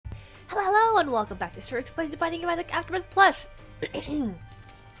and welcome back to Surix Plays Defining by the AFTERBIRTH Plus.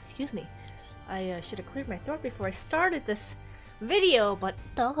 Excuse me. I should have cleared my throat before I started this video, but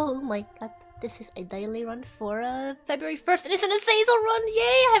oh my god, this is a daily run for February 1st, and it's an Azazel run! Yay!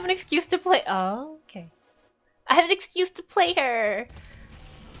 I have an excuse to play. Oh, okay. I have an excuse to play her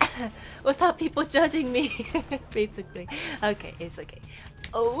without people judging me, basically. Okay, it's okay.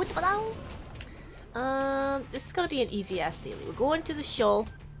 Oh, this is gonna be an easy ass daily. We're going to the shoal.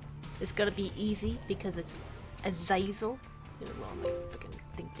 It's gonna be easy because it's Azazel. My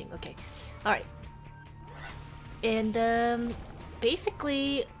freaking thing. Okay, all right. And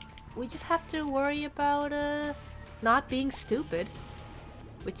basically, we just have to worry about not being stupid,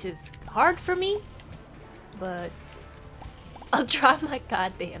 which is hard for me, but I'll try my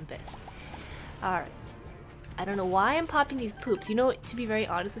goddamn best. All right. I don't know why I'm popping these poops. You know, to be very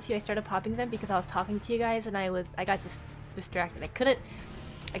honest with you, I started popping them because I was talking to you guys and I got distracted.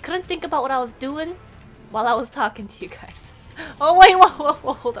 I couldn't think about what I was doing while I was talking to you guys. Oh wait, whoa,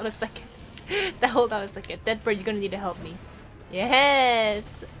 hold on a second. Hold on a second. Deadbird, you're gonna need to help me. Yes.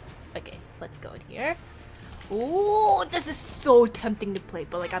 Okay, let's go in here. Oh, this is so tempting to play,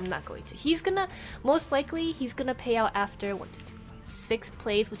 but like I'm not going to. He's gonna most likely pay out after 1, 2, 3, 4, 6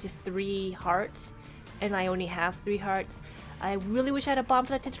 plays, which is 3 hearts. And I only have 3 hearts. I really wish I had a bomb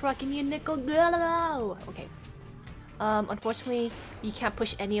for that Tinted Rock. Give me a nickel. Go! Okay. Unfortunately, you can't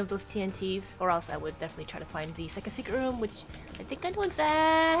push any of those TNTs, or else I would definitely try to find the second secret room, which I think I know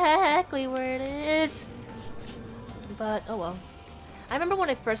exactly where it is. But, oh well. I remember when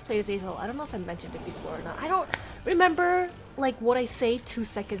I first played Azazel, I don't know if I mentioned it before or not. I don't remember, like, what I say 2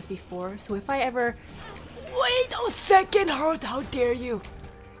 seconds before. So if I ever... Wait a second! How dare you!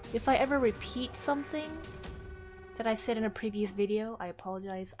 If I ever repeat something that I said in a previous video, I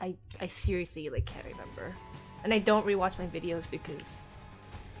apologize. I seriously like can't remember. And I don't rewatch my videos because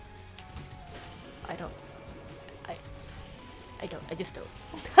I just don't.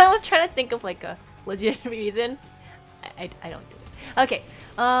 I was trying to think of like a legit reason. I don't do it. Okay.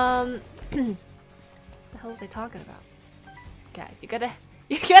 What the hell was I talking about? Guys, you gotta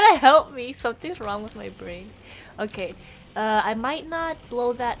help me. Something's wrong with my brain. Okay. I might not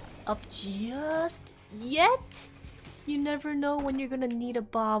blow that up just yet. You never know when you're gonna need a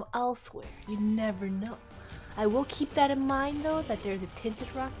bomb elsewhere. You never know. I will keep that in mind though, that there's a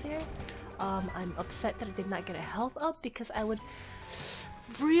Tinted Rock there. I'm upset that I did not get a health up because I would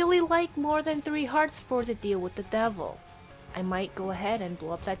really like more than 3 hearts for the deal with the devil. I might go ahead and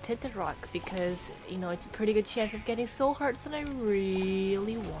blow up that Tinted Rock because, you know, it's a pretty good chance of getting soul hearts and I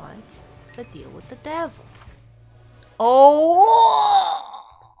really want the deal with the devil. Oh!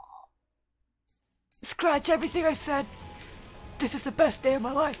 Scratch everything I said! This is the best day of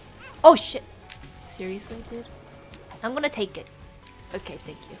my life! Oh shit! Seriously, dude? I'm gonna take it. Okay,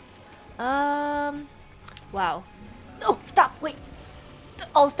 thank you. Wow. No! Stop! Wait! The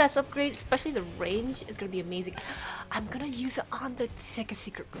all stats upgrade, especially the range, is gonna be amazing. I'm gonna use it on the second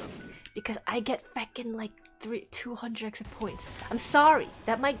secret room because I get feckin' like 200 extra points. I'm sorry!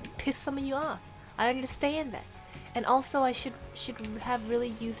 That might piss some of you off. I understand that. And also, I should have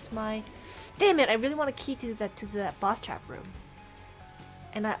really used my... Damn it! I really want a key to that boss trap room.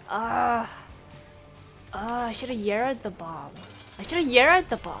 And I should have Yara'd the bomb. I should have Yara'd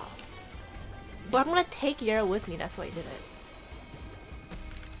the bomb. But I'm gonna take Yara with me. That's why I did it.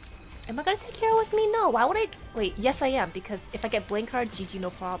 Am I gonna take Yara with me? No. Why would I? Wait. Yes, I am. Because if I get blank card, GG, no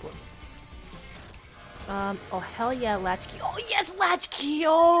problem. Oh hell yeah, latchkey. Oh yes, latchkey.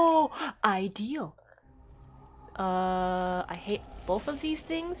 Oh, ideal. I hate both of these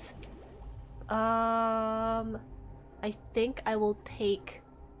things. I think I will take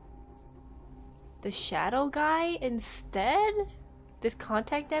the shadow guy instead. This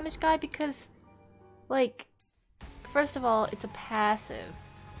contact damage guy because, like, first of all, it's a passive.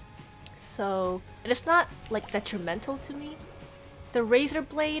 So, and it's not, like, detrimental to me. The razor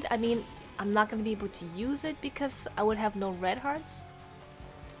blade, I mean, I'm not gonna be able to use it because I would have no red hearts.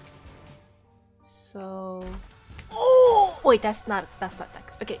 So... Oh! Wait, that's not that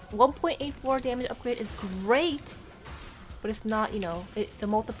good. Okay, 1.84 damage upgrade is great, but it's not, you know, the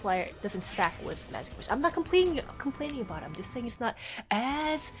multiplier doesn't stack with magic push. I'm not complaining about it. I'm just saying it's not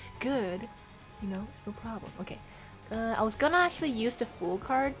as good. You know, it's no problem. Okay, I was gonna actually use the Fool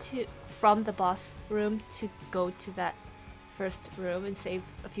card from the boss room to go to that first room and save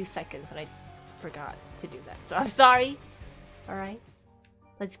a few seconds, and I forgot to do that. So I'm sorry. All right,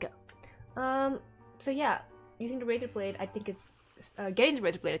 let's go. So yeah. Using the razor blade, I think it's getting the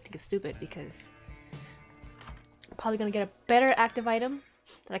razor blade. I think is stupid because I'm probably gonna get a better active item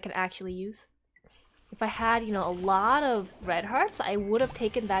that I can actually use. If I had, you know, a lot of red hearts, I would have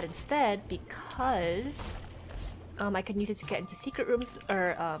taken that instead because I can use it to get into secret rooms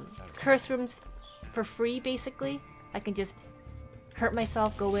or curse rooms for free, basically. I can just hurt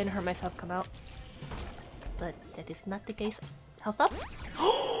myself, go in, hurt myself, come out. But that is not the case. Health up?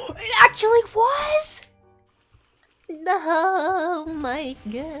 It actually was! Oh my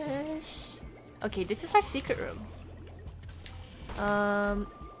gosh. Okay, this is our secret room.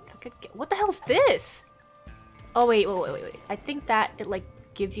 What the hell is this? Oh wait. I think that it like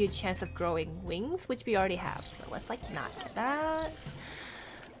gives you a chance of growing wings, which we already have. So let's like not get that.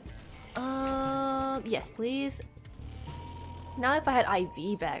 Yes, please. Now if I had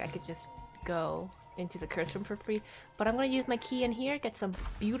IV bag, I could just go into the curse room for free. But I'm gonna use my key in here, get some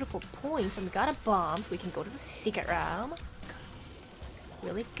beautiful points, and we got a bomb, so we can go to the secret room.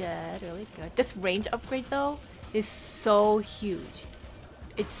 Really good, really good. This range upgrade though is so huge.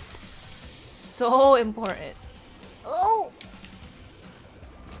 It's so important. Oh!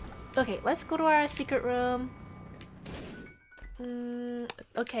 Okay, let's go to our secret room.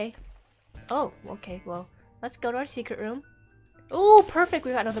 Okay. Oh, okay, well, let's go to our secret room. Oh, perfect!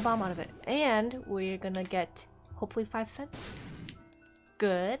 We got another bomb out of it. And we're gonna get, hopefully, 5 cents.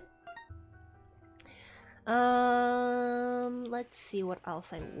 Good. Let's see what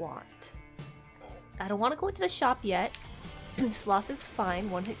else I want. I don't want to go into the shop yet. Sloth is fine.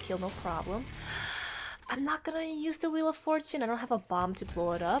 One hit kill, no problem. I'm not gonna use the Wheel of Fortune. I don't have a bomb to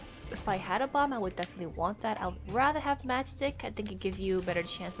blow it up. If I had a bomb, I would definitely want that. I would rather have Matchstick. I think it gives you a better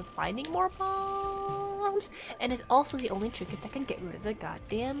chance of finding more bombs. And it's also the only trinket that can get rid of the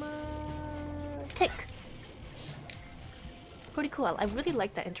goddamn tick. Pretty cool. I really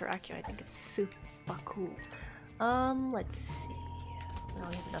like that interaction. I think it's super cool. Let's see. Now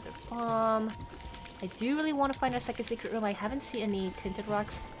we have another bomb. I do really want to find our second secret room. I haven't seen any tinted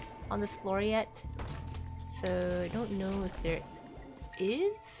rocks on this floor yet. So I don't know if there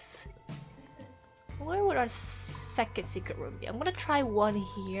is. Where would our second secret room be? I'm gonna try one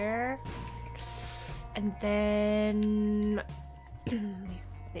here. And then let me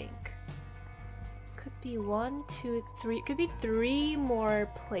think. Could be 1, 2, 3. It could be 3 more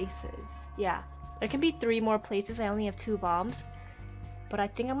places. Yeah, there can be 3 more places. I only have 2 bombs, but I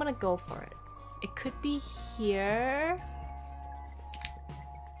think I'm gonna go for it. It could be here.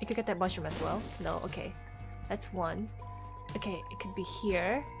 You could get that mushroom as well. No, okay, that's 1. Okay, it could be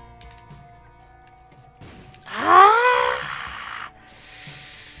here. Ah!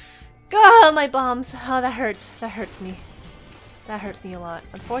 God, my bombs. Oh, that hurts. That hurts me. That hurts me a lot.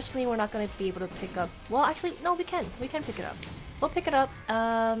 Unfortunately, we're not going to be able to pick up... Well, actually, no, we can. We can pick it up. We'll pick it up,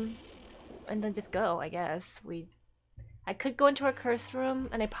 and then just go, I guess. I could go into our curse room,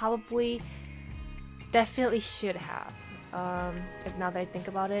 and I probably definitely should have. If now that I think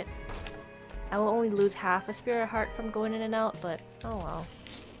about it. I will only lose half a spirit heart from going in and out, but oh well.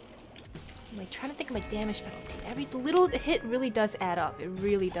 I'm like trying to think of my damage penalty. Every little hit really does add up. It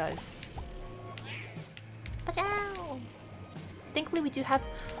really does. Pachow! Thankfully, we do have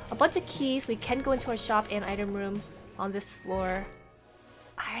a bunch of keys. We can go into our shop and item room on this floor.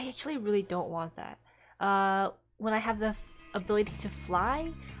 I actually really don't want that. When I have the ability to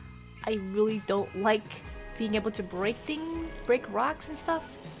fly, I really don't like being able to break things, break rocks and stuff.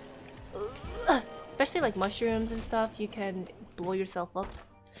 Ugh. Especially like mushrooms and stuff, you can blow yourself up.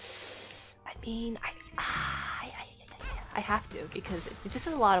 I mean, I have to because this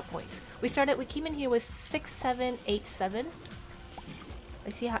is a lot of points. We came in here with 6, 7, 8, 7.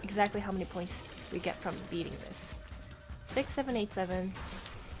 Let's see exactly how many points we get from beating this. 6, 7, 8, 7.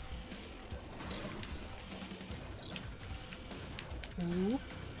 Whoop.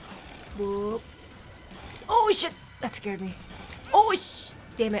 Whoop. Oh shit! That scared me. Oh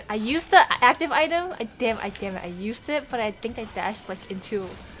damn it! I used the active item. Damn it! I used it, but I think I dashed like into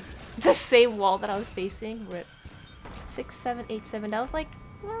the same wall that I was facing. Rip. 6, 7, 8, 7. That was like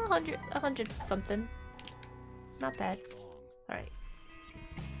 100 something. Not bad. All right.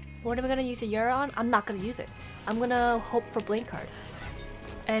 What am I gonna use a Yara on? I'm not gonna use it. I'm gonna hope for Blink Card.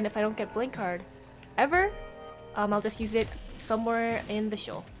 And if I don't get Blink Card ever, I'll just use it somewhere in the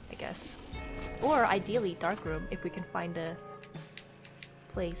show, I guess. Or ideally, Dark Room, if we can find a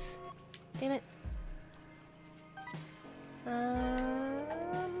place. Damn it.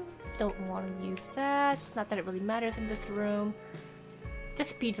 Don't want to use that. It's not that it really matters in this room.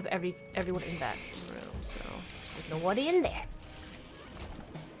 Just speeds up everyone in that room, so there's nobody in there.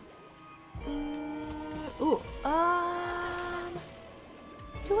 Ooh,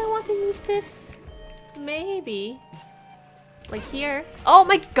 do I want to use this? Maybe. Like here. Oh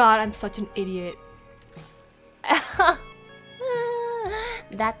my god, I'm such an idiot.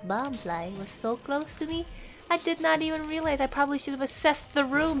 That bomb fly was so close to me. I did not even realize. I probably should have assessed the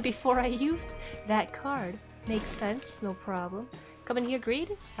room before I used that card. Makes sense, no problem. Come in here,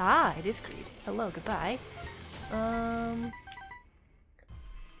 greed? Ah, it is greed. Hello, goodbye. I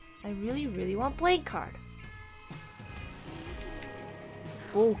really want blade card.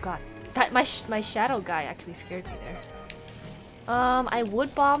 Oh god, that my shadow guy actually scared me there. I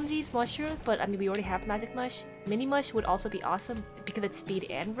would bomb these mushrooms, but I mean we already have magic mush. Mini mush would also be awesome because it's speed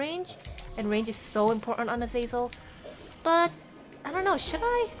and range is so important on Azazel. But I don't know, should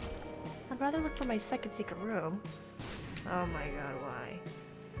I? I'd rather look for my second secret room. Oh my god, why?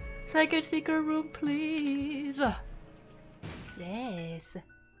 Second secret room, please. Yes.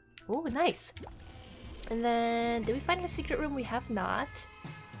 Oh, nice. And then, did we find a secret room? We have not.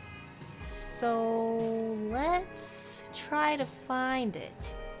 So let's try to find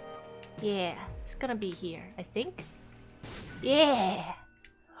it. Yeah, it's gonna be here, I think. Yeah.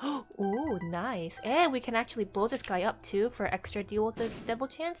 Oh, nice. And we can actually blow this guy up too for extra deal with the devil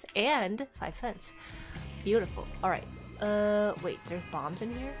chance and 5 cents. Beautiful. Alright. Wait, there's bombs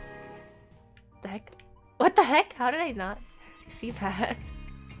in here? The heck? What the heck? How did I not see that?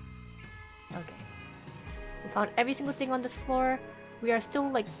 Okay. We found every single thing on this floor. We are still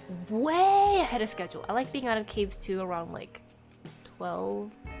like way ahead of schedule. I like being out of caves too around like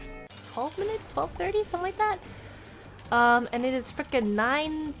 12 minutes? 12:30? Something like that. And it is freaking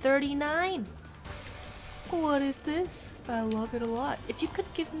 9:39. What is this? I love it a lot. If you could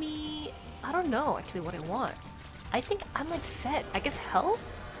give me... I don't know actually what I want. I think I'm like set. I guess health?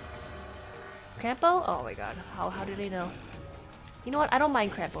 Crampo? Oh my god. How did I know? You know what? I don't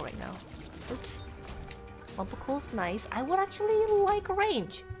mind Crampo right now. Oops. Lumpicle's nice. I would actually like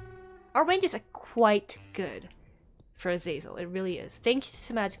range. Our range is like quite good for Azazel. It really is. Thanks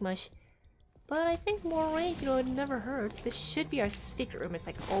to Magic Mush. But I think more range, you know, it never hurts. This should be our secret room. It's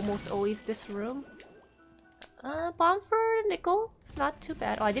like almost always this room. Bomb for nickel. It's not too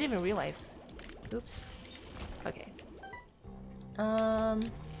bad. Oh, I didn't even realize. Oops. Okay. I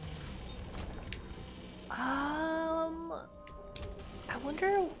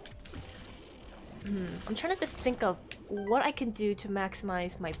wonder... I'm trying to just think of what I can do to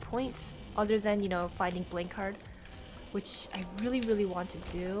maximize my points other than, you know, finding blank card, which I really want to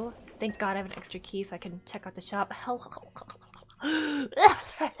do. Thank god I have an extra key so I can check out the shop.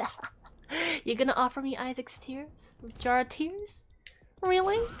 You're gonna offer me Isaac's tears? Jar of tears?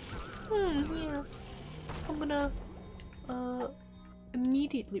 Really? Yes. I'm gonna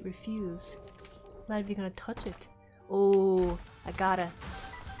immediately refuse. Not even gonna touch it. Oh,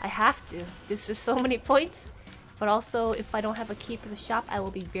 I have to. This is so many points. But also, if I don't have a key for the shop, I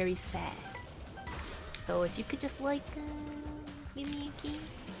will be very sad. So if you could just like, give me a key.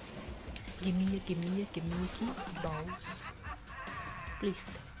 Give me a key. Balls.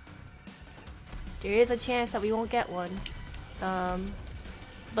 Please. There is a chance that we won't get one.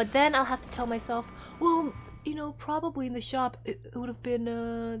 But then I'll have to tell myself, well, you know, probably in the shop it would have been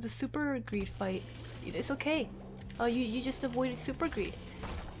the super greed fight. It's okay. You just avoided super greed.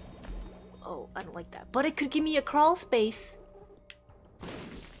 Oh, I don't like that. But it could give me a crawl space.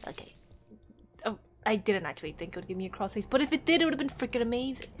 Okay. Oh, I didn't actually think it would give me a crawl space, but if it did, it would have been freaking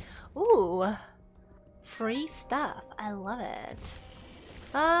amazing. Ooh. Free stuff. I love it.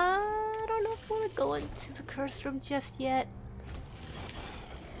 I don't know if I want to go into the curse room just yet.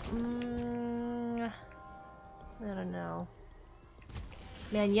 I don't know.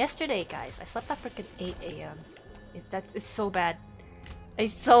 Man, yesterday, guys, I slept at freaking 8 AM. It's so bad.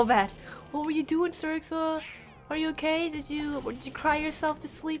 It's so bad. What were you doing, Surix? Are you okay? Did you cry yourself to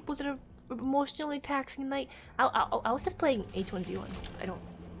sleep? Was it a emotionally taxing night? I was just playing H1Z1. I don't.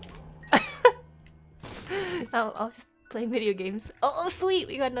 I was just playing video games. Oh, sweet!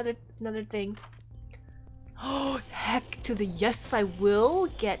 We got another thing. Oh, heck to the yes! I will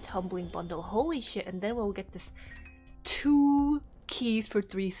get Tumbling Bundle. Holy shit! And then we'll get this 2 keys for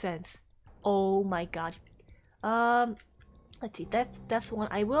 3 cents. Oh my god. Let's see. That's one.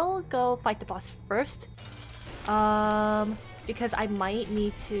 I will go fight the boss first. Because I might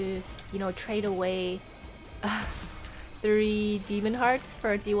need to, you know, trade away 3 demon hearts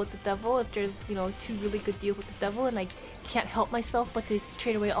for a deal with the devil. If there's, you know, 2 really good deals with the devil, and I can't help myself but to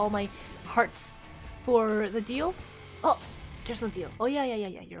trade away all my hearts for the deal. Oh, there's no deal. Oh yeah,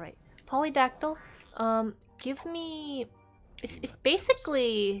 you're right. Polydactyl gives me... It's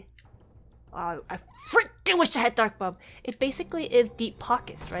basically... I freaking wish I had Dark Bomb. It basically is deep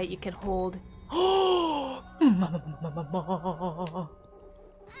pockets, right? You can hold... I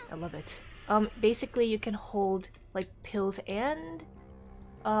love it. Basically you can hold like pills and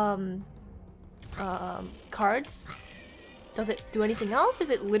cards Does it do anything else? Is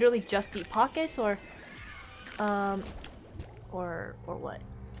it literally just deep pockets, or what?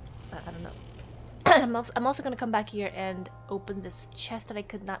 I don't know. I'm also gonna come back here and open this chest that I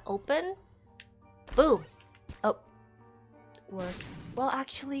could not open. Boom! Oh. Or, well,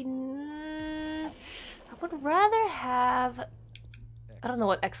 actually, I would rather have... I don't know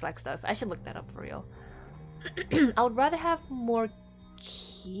what X-Lax does. I should look that up for real. I would rather have more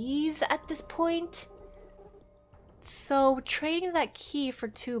keys at this point. So, trading that key for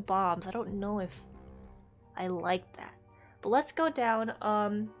 2 bombs, I don't know if I like that. But let's go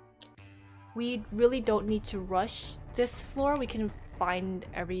down. We really don't need to rush this floor. We can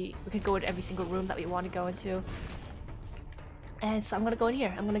we can go in every single room that we want to go into. And so I'm gonna go in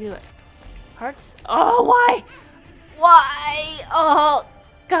here. I'm gonna do it. Hearts? Oh, why? Why? Oh,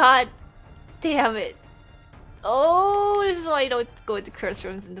 god damn it. Oh, this is why you don't go into curse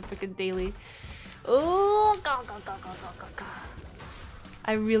rooms in the freaking daily. Oh, god.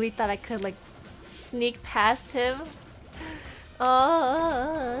 I really thought I could, like, sneak past him.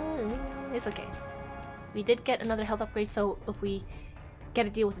 Oh, it's okay. We did get another health upgrade, so if we get a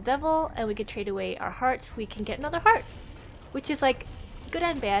deal with the devil and we can trade away our hearts, we can get another heart. Which is, like, good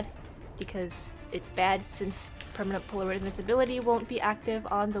and bad, because it's bad since permanent polar invincibility won't be active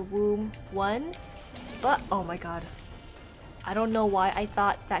on the womb 1. But, oh my god. I don't know why I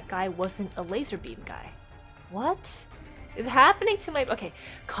thought that guy wasn't a laser beam guy. What is happening to my... Okay,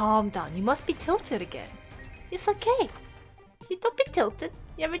 calm down. You must be tilted again. It's okay. You don't be tilted.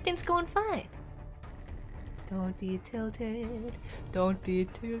 Everything's going fine. Don't be tilted. Don't be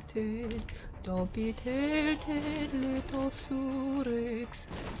tilted. Don't be tilted, little Surix.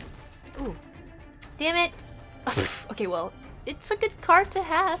 Ooh. Damn it. Okay, well, it's a good card to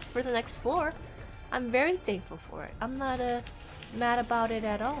have for the next floor. I'm very thankful for it. I'm not mad about it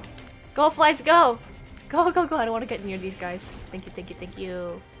at all. Go, flies, go! Go. I don't want to get near these guys. Thank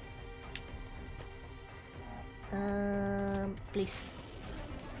you. Please.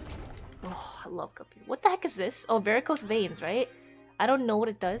 Oh, I love guppies. What the heck is this? Oh, varicose veins, right? I don't know what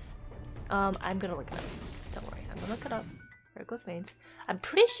it does. I'm gonna look it up. Don't worry, I'm gonna look it up. Varicose veins. I'm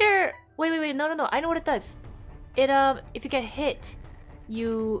pretty sure... Wait, no. I know what it does. It, if you get hit,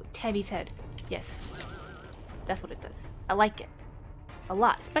 you Tammy's head. Yes. That's what it does. I like it. A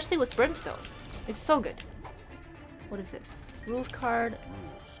lot. Especially with Brimstone. It's so good. What is this? Rules card.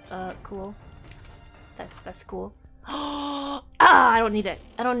 Cool. That's cool. I don't need it.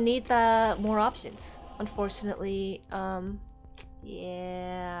 I don't need the more options. Unfortunately,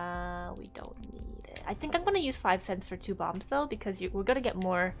 yeah, we don't need it. I think I'm gonna use 5 cents for 2 bombs though, because we're gonna get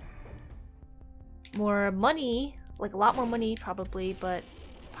more money, like a lot more money probably, but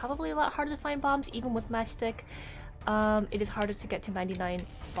probably a lot harder to find bombs even with matchstick. It is harder to get to 99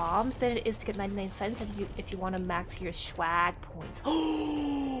 bombs than it is to get 99 cents if you want to max your swag points.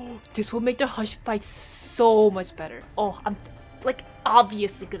 Oh, this will make the hush fight so much better. Oh, I'm like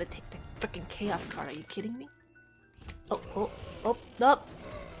obviously gonna take the freaking chaos card. Are you kidding me? Oh, no.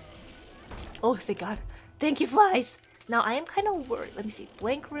 Oh, thank God. Thank you, flies. Now, I am kind of worried. Let me see.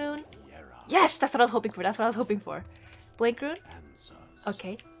 Blank rune. Yes, that's what I was hoping for. Blank rune.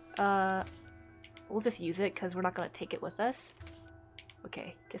 Okay. We'll just use it because we're not going to take it with us.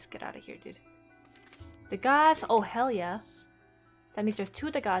 Okay, just get out of here, dude. The gas. Oh, hell yeah. That means there's 2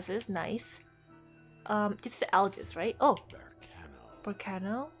 of the gases. Nice. This is the Algis, right? Oh.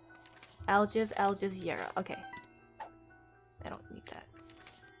 Volcano. Algis, Yera. Okay. I don't need that.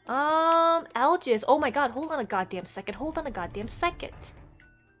 Algis. Oh my god, hold on a goddamn second.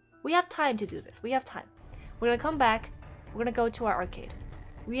 We have time to do this. We're gonna come back. We're gonna go to our arcade.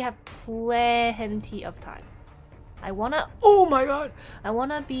 We have plenty of time. Oh my god! I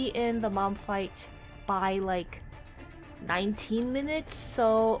wanna be in the mom fight by like 19 minutes.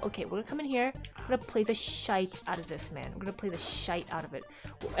 So, okay, we're gonna come in here. We're gonna play the shite out of this, man. We're gonna play the shite out of it.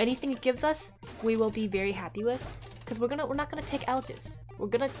 Anything it gives us, we will be very happy with. Because we're not gonna take Algis. We're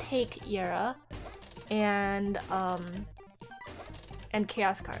gonna take Yera and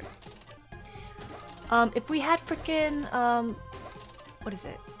Chaos card. If we had freaking what is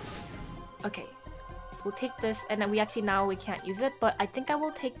it? Okay. We'll take this, and then we can't use it, but I think I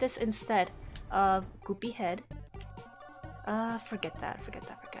will take this instead of Goopy Head. Forget that.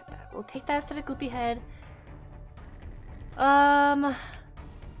 We'll take that instead of Goopy Head.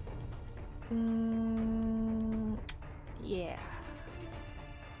 Yeah.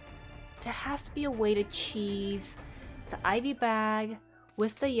 There has to be a way to cheese the Ivy bag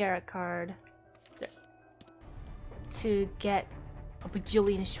with the Yara card to get a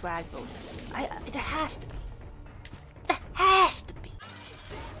bajillion swag bonuses. There has to be. There has to be.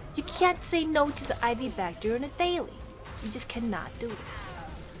 You can't say no to the Ivy bag during a daily. You just cannot do it.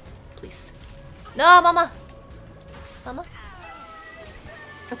 Please. No, Mama! Mama?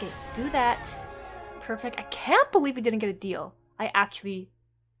 Okay, do that. Perfect. I can't believe we didn't get a deal. I actually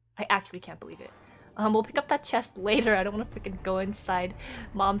can't believe it. We'll pick up that chest later. I don't want to freaking go inside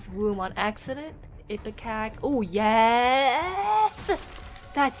Mom's womb on accident. Ipecac. Oh, yes!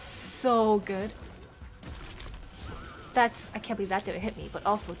 That's so good. I can't believe that didn't hit me, but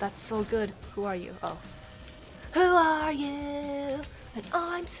also, that's so good. Who are you? Oh. Who are you? And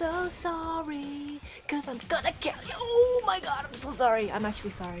I'm so sorry, cause I'm gonna kill you. Oh my god, I'm so sorry. I'm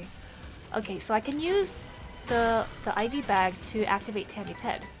actually sorry. Okay, so I can use the IV bag to activate Tammy's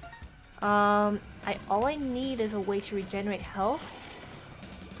head. All I need is a way to regenerate health.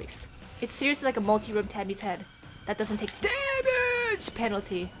 Please. It's seriously like a multi-room Tammy's head that doesn't take damage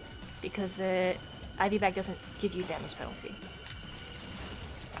penalty because IV bag doesn't give you damage penalty.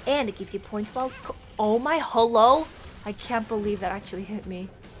 And it gives you points while oh my hello! I can't believe that actually hit me.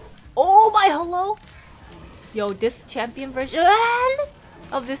 Oh my hello! Yo, this champion version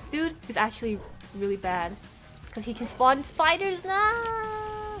of this dude is actually really bad. Because he can spawn spiders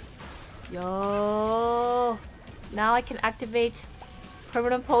now! Yo! Now I can activate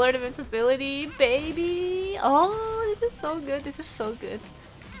permanent polar invincibility, baby! Oh, this is so good, this is so good.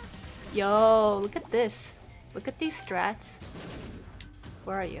 Yo, look at this. Look at these strats.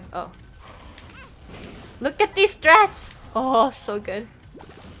 Where are you? Oh. Look at these strats! Oh, so good.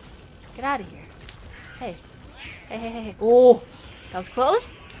 Get out of here. Hey. Hey, hey, hey, hey. Oh! That was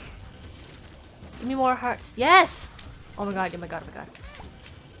close. Give me more hearts. Yes! Oh my god, oh my god, oh my god.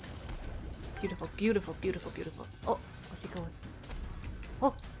 Beautiful, beautiful, beautiful, beautiful. Oh, what's he going?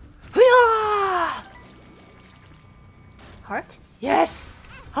 Oh! Hoo-yah! Heart? Yes!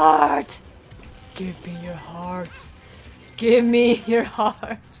 Heart! Give me your hearts. Give me your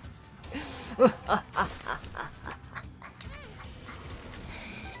heart.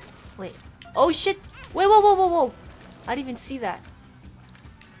 Wait. Oh shit! Wait, whoa, whoa, whoa, whoa! I didn't even see that.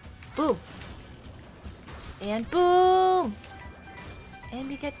 Boom. And boom! And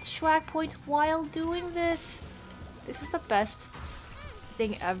we get swag points while doing this. This is the best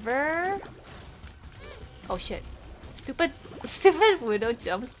thing ever. Oh shit. Stupid widow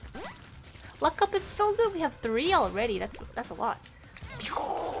jumped. Luck up is so good. We have 3 already. That's a lot.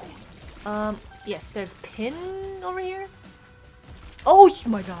 Yes, there's Pin over here. Oh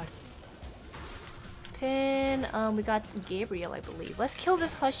my god. Pin. We got Gabriel, I believe. Let's kill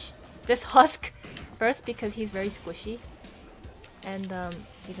this husk first because he's very squishy. And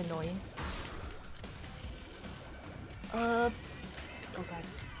he's annoying. Oh god.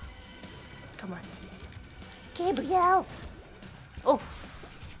 Come on. Gabriel! Oh!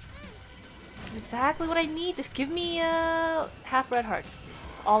 That's exactly what I need. Just give me half red hearts.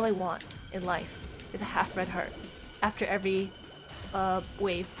 That's all I want in life is a half red heart. After every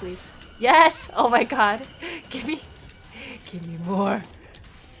wave, please. Yes! Oh my god. Give me more.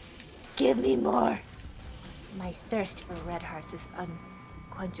 Give me more. My thirst for red hearts is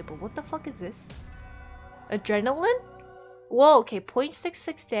unquenchable. What the fuck is this? Adrenaline? Whoa, okay,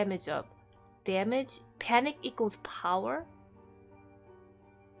 0.66 damage up. Damage, panic equals power.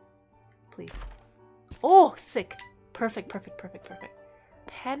 Please. Oh, sick. Perfect, perfect, perfect, perfect.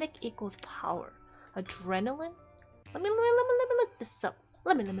 Panic equals power. Adrenaline? Let me look this up.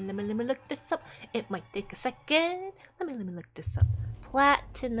 Let me look this up. It might take a second. Let me look this up.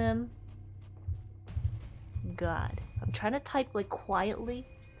 Platinum. God. I'm trying to type like quietly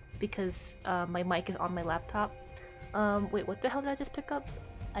because my mic is on my laptop. Wait, what the hell did I just pick up?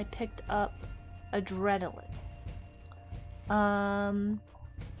 I picked up adrenaline.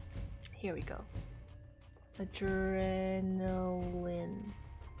 Here we go. Adrenaline.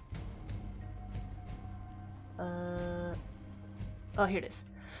 Oh, here it is.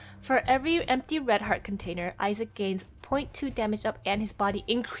 For every empty red heart container, Isaac gains 0.2 damage up and his body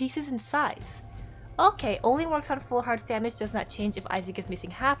increases in size. Okay, only works on full hearts. Damage does not change if Isaac is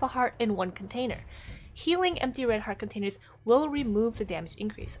missing half a heart in one container. Healing empty red heart containers will remove the damage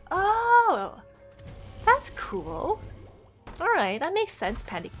increase. Oh! That's cool. Alright, that makes sense.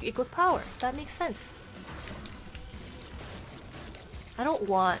 Panic equals power. That makes sense. I don't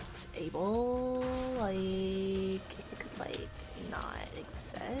want able, like, it could, like, not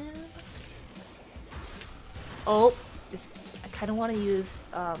exist. Oh, just, I kind of want to use,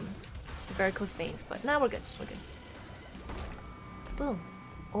 the varicose veins, but now we're good. We're good. Boom.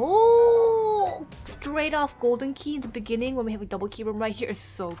 Oh! Straight off golden key in the beginning when we have a double key room right here is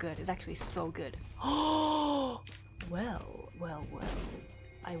so good. It's actually so good. Oh! Well, well, well.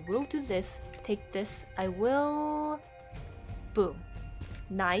 I will do this. Take this. I will... Boom.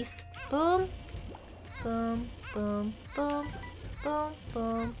 Nice. Boom. Boom, boom, boom, boom,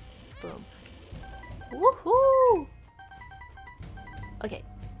 boom, boom. Woohoo! Okay.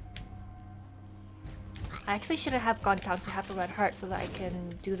 I actually shouldn't have gone down to half a red heart so that I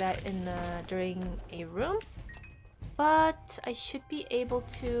can do that in during a room. But I should be able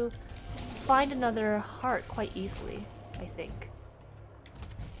to find another heart quite easily, I think.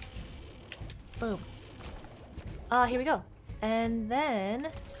 Boom. Here we go. And then...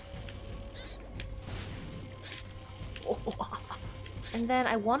 And then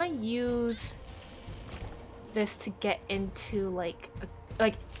I want to use this to get into like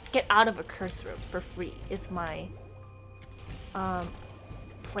get out of a curse room for free is my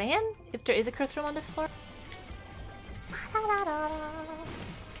plan if there is a curse room on this floor.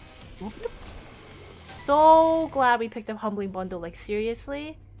 So glad we picked up Humbling Bundle, like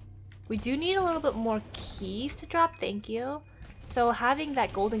seriously. We do need a little bit more keys to drop, thank you. So having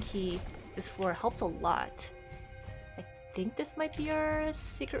that golden key this floor helps a lot. I think this might be our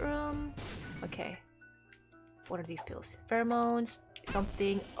secret room. Okay. What are these pills? Pheromones,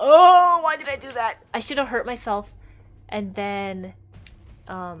 something. Oh, why did I do that? I should have hurt myself and then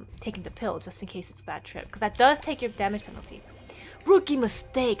taken the pill just in case it's a bad trip. Because that does take your damage penalty. Rookie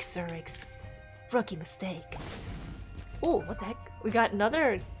mistake, Surix. Rookie mistake. Oh, what the heck? We got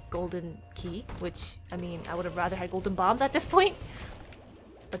another golden key, which, I mean, I would have rather had golden bombs at this point.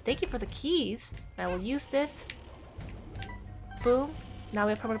 But thank you for the keys. I will use this. Boom. Now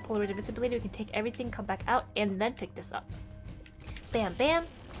we have permanent polar invincibility. We can take everything, come back out, and then pick this up. Bam, bam.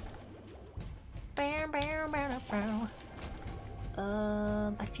 Bam, bam, bam, bam.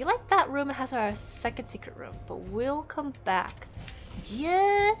 I feel like that room has our second secret room, but we'll come back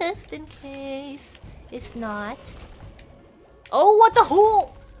just in case it's not. Oh, what the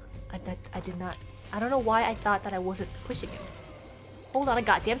hole! I did not. I don't know why I thought that I wasn't pushing him. Hold on a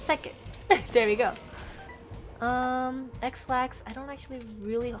goddamn second. There we go. X-Lax, I don't actually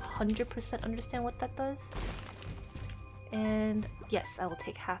really 100% understand what that does. And yes, I will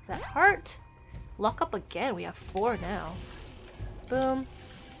take half that heart. Lock up again, we have 4 now. Boom.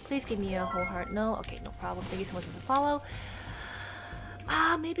 Please give me a whole heart. No? Okay, no problem. Thank you so much for the follow.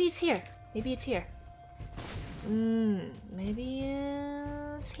 Maybe it's here. Maybe it's here. Maybe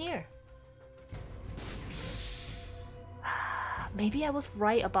it's here. Maybe I was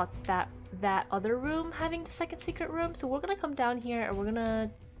right about that other room having the second secret room. So we're gonna come down here and we're gonna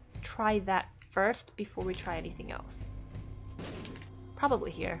try that first before we try anything else.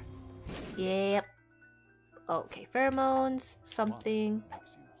 Probably here. Yep. Okay, pheromones, something.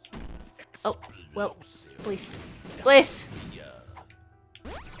 Oh, well, please. Please!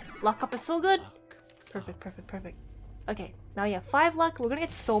 Lock up is so good. Perfect, perfect, perfect. Okay, now you have 5 luck. We're gonna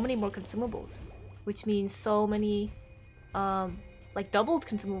get so many more consumables, which means so many like doubled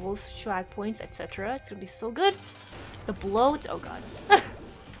consumables, swag points, etc. It's gonna be so good. The bloat, oh god.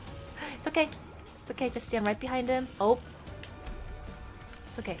 It's okay. It's okay, just stand right behind him. Oh.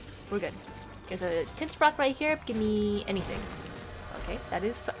 It's okay, we're good. There's a Tinge Rock right here, give me anything. Okay, that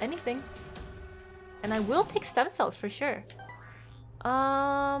is anything. And I will take stem cells for sure.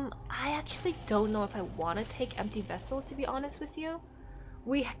 I actually don't know if I want to take Empty Vessel, to be honest with you.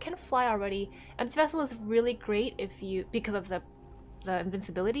 We can fly already. Empty Vessel is really great if you, because of the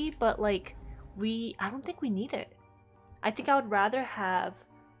invincibility, but like, I don't think we need it. I think I would rather have,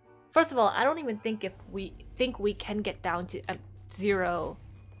 first of all, I don't even think we can get down to 0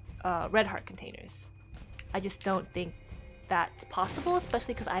 red heart containers. I just don't think that's possible,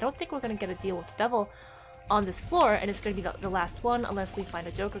 especially because I don't think we're going to get a deal with the devil on this floor, and it's going to be the last one unless we find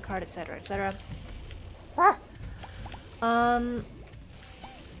a Joker card, etc, etc.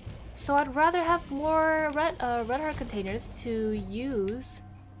 So I'd rather have more red heart containers to use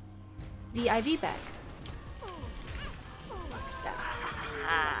the IV bag.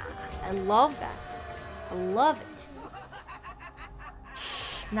 I love that. I love it.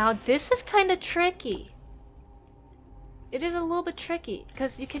 Now this is kind of tricky. It is a little bit tricky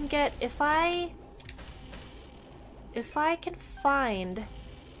because you can get, if I can find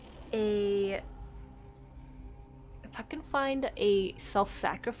a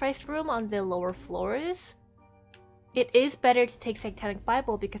self-sacrifice room on the lower floors, it is better to take Satanic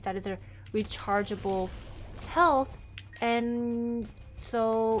Bible because that is a rechargeable health, and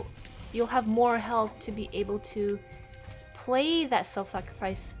so you'll have more health to be able to play that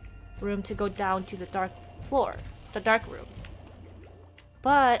self-sacrifice room to go down to the dark floor, the dark room.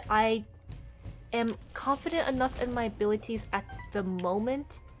 But I am confident enough in my abilities at the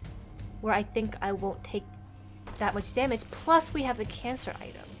moment where I think I won't take that much damage, plus we have the cancer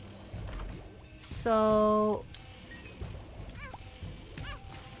item. So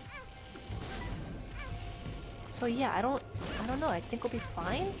So yeah, I don't know. I think we'll be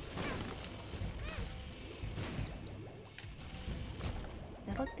fine.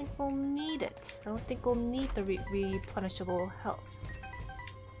 I don't think we'll need it. I don't think we'll need the replenishable health.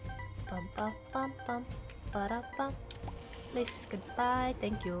 Bum bum bum bum ba da bum. Please goodbye,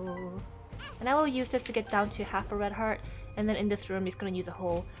 thank you. And I will use this to get down to half a red heart, and then in this room he's gonna use a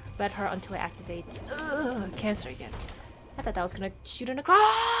whole red heart until I activate cancer again. I thought that was gonna shoot in a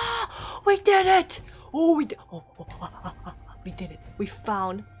we did it! Oh, we did. We did it. We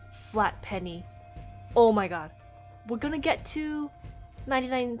found flat penny. Oh my god. We're gonna get to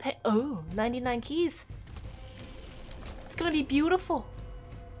 99 keys. It's gonna be beautiful.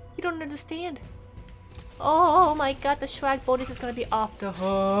 You don't understand. Oh my god, the swag bonus is gonna be off the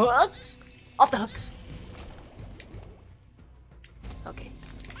hook. Off the hook. Okay.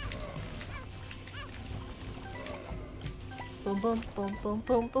 Boom, boom, boom, boom,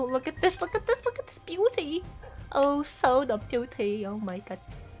 boom, boom. Look at this, look at this, look at this beauty. Oh, so the beauty. Oh my god.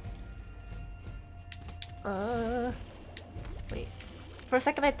 Wait. For a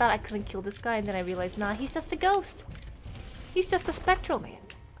second I thought I couldn't kill this guy, and then I realized, nah, he's just a ghost. He's just a spectral man.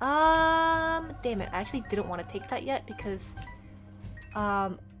 Damn it. I actually didn't want to take that yet because,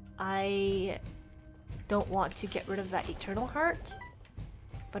 I don't want to get rid of that eternal heart,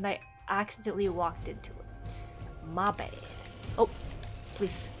 but I accidentally walked into it. My bad. Oh,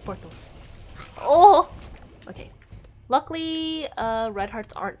 please, portals. Oh! Okay. Luckily, red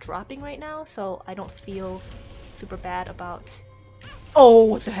hearts aren't dropping right now, so I don't feel super bad about... Oh,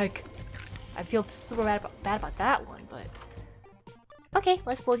 what the heck? I feel super bad about that one, but... Okay,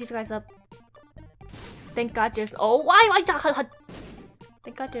 let's blow these guys up. Thank god there's... Oh, why?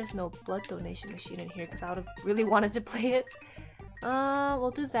 Thank god there's no blood donation machine in here, because I would have really wanted to play it.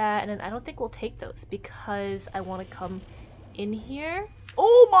 We'll do that, and then I don't think we'll take those, because I want to come in here.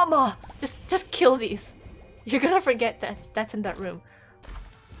 Oh, mama! Just kill these. You're gonna forget that that's in that room.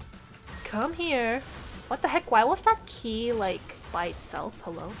 Come here. What the heck? Why was that key, like, by itself?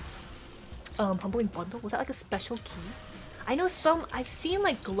 Hello? Humbling bundle? Was that like a special key? I know I've seen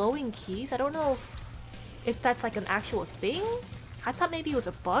like glowing keys. I don't know if that's like an actual thing. I thought maybe it was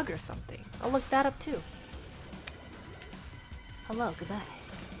a bug or something. I'll look that up too. Hello, goodbye.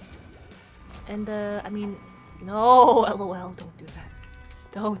 And I mean, no, lol, don't do that.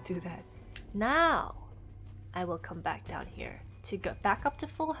 Don't do that. Now, I will come back down here to get back up to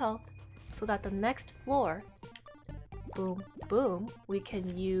full health so that the next floor, boom, boom, we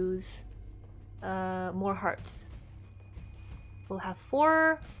can use more hearts. We'll have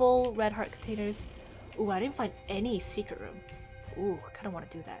 4 full red heart containers. Ooh, I didn't find any secret room. Ooh, I kind of want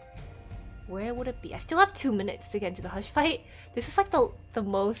to do that. Where would it be? I still have 2 minutes to get into the hush fight. This is like the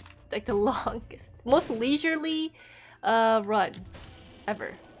most, like the longest, most leisurely run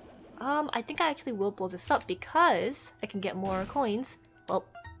ever. I think I actually will blow this up because I can get more coins. Well,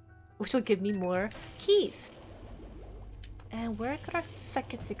 which will give me more keys. And where could our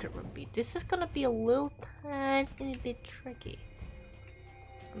second secret room be? This is gonna be a little tiny bit tricky.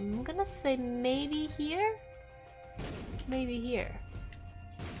 I'm gonna say maybe here? Maybe here.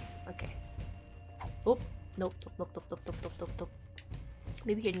 Okay. Oh, nope, nope.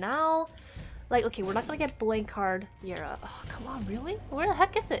 Maybe here now? Like, okay, we're not gonna get blank card Yera. Oh, come on, really? Where the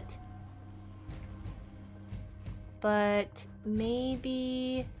heck is it? But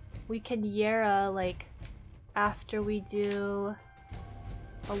maybe we can Yera, like, after we do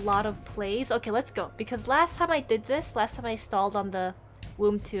a lot of plays. Okay, let's go. Because last time I did this, last time I stalled on the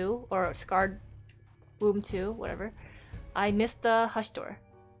Womb 2, or Scarred Womb 2, whatever, I missed the Hush door.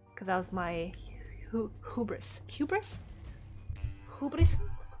 Because that was my hubris. Hubris? Hubris?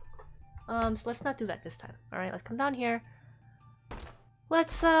 So let's not do that this time. Alright, let's come down here.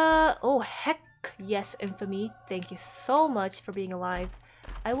 Let's, oh, heck yes, Infamy. Thank you so much for being alive.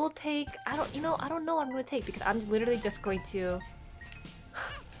 I will take, I don't know what I'm gonna take because I'm literally just going to,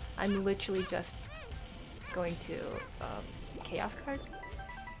 I'm literally just going to, Chaos card.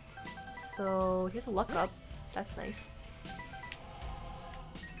 So here's a luck up. That's nice.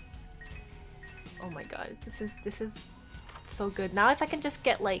 Oh my god, this is so good. Now if I can just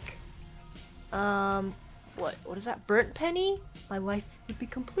get like, what is that? Burnt penny? My life would be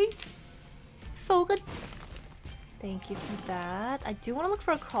complete. So good. Thank you for that. I do want to look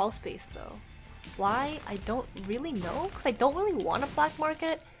for a crawl space though. Why? I don't really know, because I don't really want a black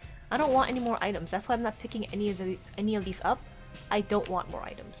market. I don't want any more items. That's why I'm not picking any of these up. I don't want more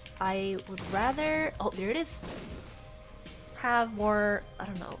items. I would rather, oh, there it is, have more, I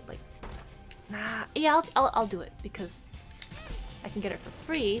don't know, like, nah, yeah, I'll do it because I can get it for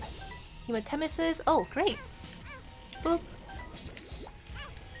free. Hematemesis, oh great. Boop.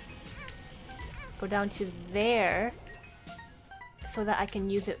 go down to there so that I can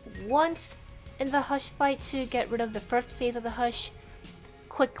use it once in the Hush fight to get rid of the first phase of the Hush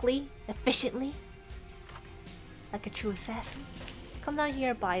quickly, efficiently, like a true assassin. Come down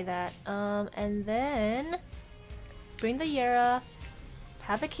here, buy that, and then bring the Yara,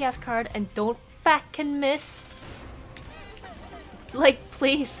 have the Chaos card, and don't fucking miss. Like,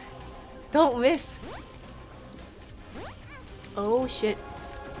 please, don't miss. Oh shit.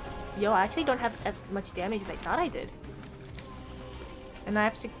 Yo, I actually don't have as much damage as I thought I did. And I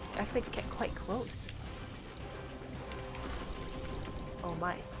actually get quite close. Oh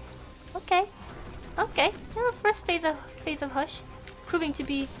my. Okay. Okay. Yeah, first phase of Hush. Proving to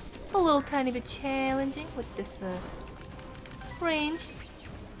be a little tiny bit challenging with this range.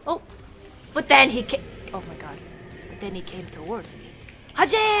 Oh. But then he came. Oh my god. But then he came towards me.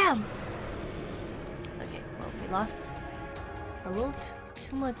 Hajam! Okay, well, we lost a little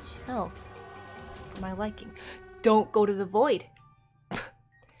too much health for my liking. Don't go to the void.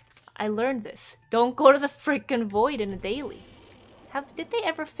 I learned this. Don't go to the freaking void in a daily. Did they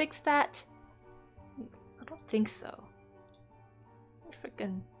ever fix that? I don't think so.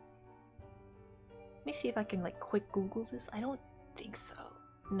 Freaking. Let me see if I can like quick Google this. I don't think so.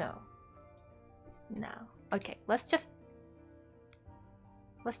 No. No. Okay, let's just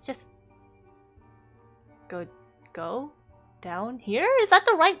go down here? Is that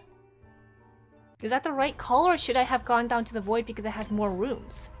the right call, or should I have gone down to the void because it has more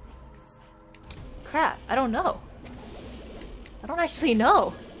rooms? Crap, I don't know. I don't actually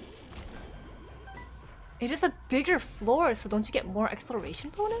know. It is a bigger floor, so don't you get more exploration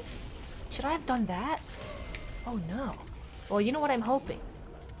bonus? Should I have done that? Oh no. Well, you know what I'm hoping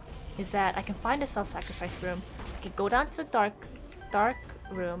is that I can find a self-sacrifice room. I could go down to the dark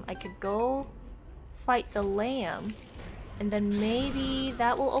room. I could go fight the lamb, and then maybe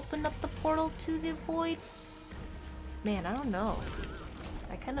that will open up the portal to the void. Man, I don't know.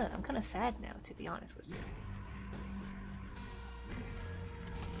 I'm kind of sad now, to be honest with you.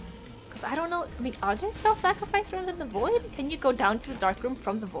 Because I don't know. I mean, are there self-sacrifice rooms in the void? Can you go down to the dark room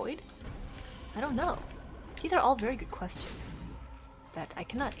from the void? I don't know. These are all very good questions that I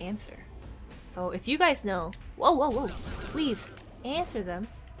cannot answer. So if you guys know, whoa, please answer them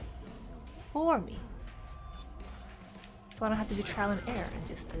for me, so I don't have to do trial and error and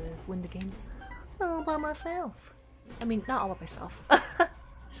just win the game all by myself. I mean, not all by myself.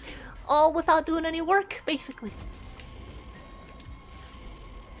 All without doing any work, basically.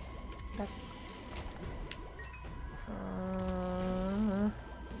 That's...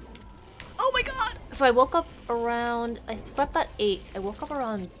 Oh my god! So I woke up around... I slept at 8. I woke up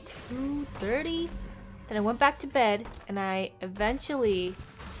around 2:30. Then I went back to bed, and I eventually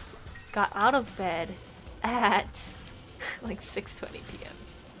got out of bed at like 6:20 p.m.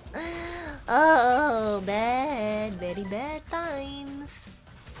 Oh, very bad times.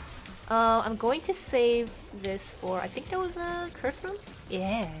 I'm going to save this for, I think there was a curse room?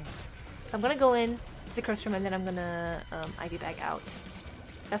 Yes. So I'm gonna go in to the curse room, and then I'm gonna IV bag out.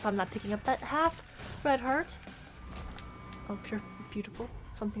 That's why I'm not picking up that half red heart. Oh, pure, beautiful.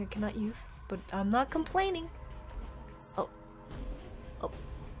 Something I cannot use, but I'm not complaining. Oh. Oh.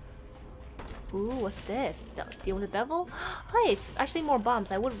 Ooh, what's this? Deal with the devil? Hi, it's actually more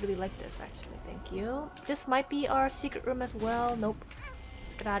bombs. I would really like this, actually. Thank you. This might be our secret room as well. Nope.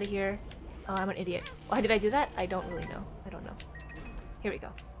 Let's get out of here. Oh, I'm an idiot. Why did I do that? I don't really know. I don't know. Here we go.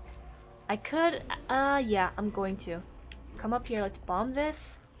 I could, yeah, I'm going to. Come up here, let's bomb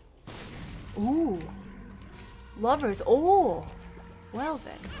this. Ooh. Lovers. Oh. Well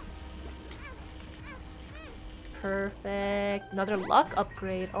then. Perfect. Another luck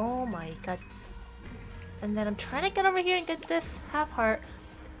upgrade. Oh my god. And then I'm trying to get over here and get this half heart.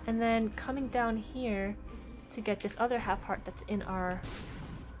 And then coming down here to get this other half heart that's in our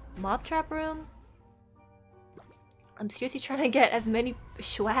mob trap room. I'm seriously trying to get as many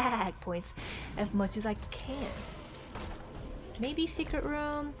swag points as much as I can. Maybe secret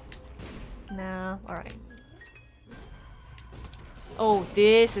room? No. Alright. Oh,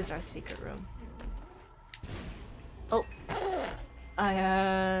 this is our secret room. Oh.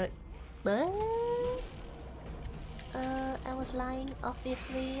 I was lying,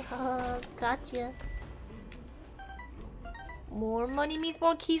 obviously. Gotcha. More money means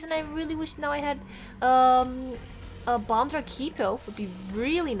more keys, and I really wish now I had bombs or key pill would be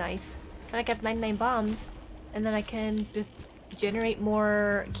really nice. And I got 99 bombs, and then I can just generate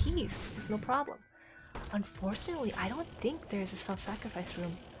more keys. There's no problem. Unfortunately, I don't think there's a self-sacrifice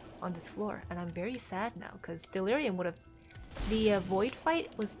room on this floor, and I'm very sad now because Delirium would have. The void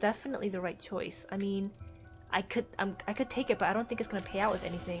fight was definitely the right choice. I mean, I could take it, but I don't think it's gonna pay out with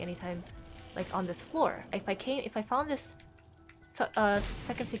anything anytime like on this floor. If I found this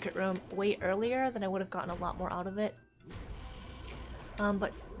second secret room way earlier, then I would have gotten a lot more out of it.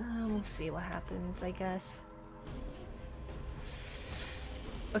 But we'll see what happens, I guess.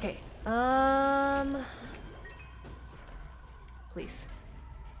 Okay. Please.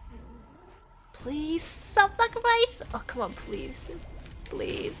 Please, self-sacrifice! Oh, come on, please.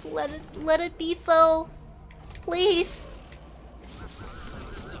 Please, let it be so. Please.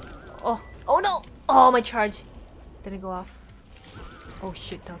 Oh, oh no! Oh, my charge didn't go off. Oh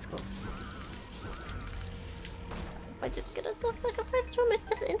shit, that was close. If I just get a self-sacrifice room, it's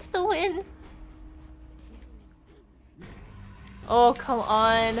just insta-win. Oh, come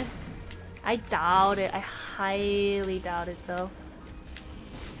on. I doubt it. I highly doubt it, though.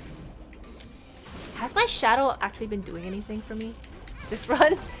 Has my shadow actually been doing anything for me this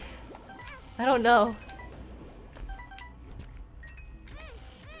run? I don't know.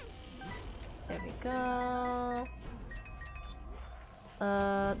 There we go.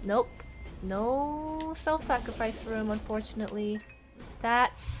 Nope. No self-sacrifice room, unfortunately.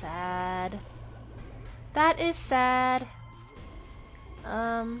 That's sad. That is sad.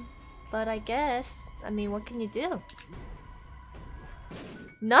 But I guess, I mean, what can you do?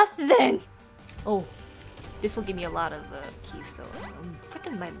 Nothing! Oh, this will give me a lot of keys though.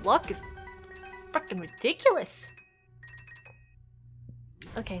 Freaking my luck is freaking ridiculous.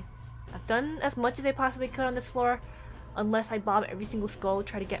 Okay, I've done as much as I possibly could on this floor. Unless I bomb every single skull,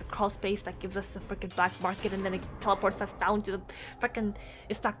 try to get a crawl space that gives us a freaking black market and then it teleports us down to the freaking...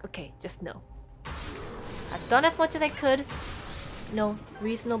 It's not... Okay, just no. I've done as much as I could. No,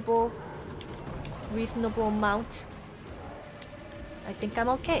 reasonable amount. I think I'm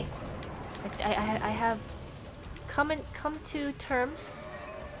okay. I have come to terms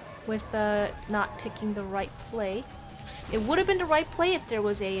with not picking the right play. It would have been the right play if there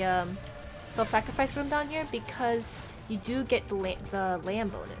was a self-sacrifice room down here, because you do get the lamb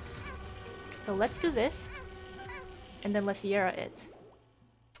bonus. So let's do this, and then let's Yara it.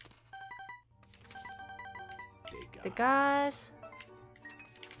 The guys.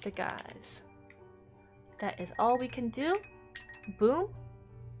 That is all we can do. Boom.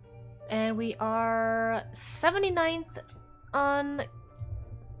 And we are 79th on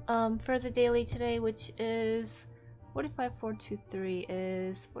for the daily today, which is 45,423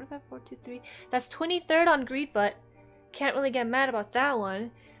 is 45,423. That's 23rd on greed, but can't really get mad about that one.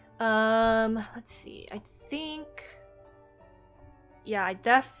 Let's see. I think, yeah, I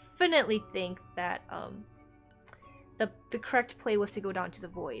definitely think that the correct play was to go down to the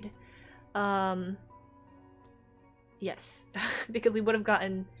void. Yes, because we would have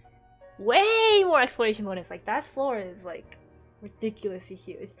gotten way more exploration bonus. Like, that floor is like ridiculously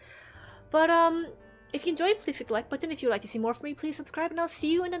huge. But if you enjoyed, please click the like button. If you'd like to see more from me, please subscribe, and I'll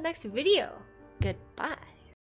see you in the next video. Goodbye.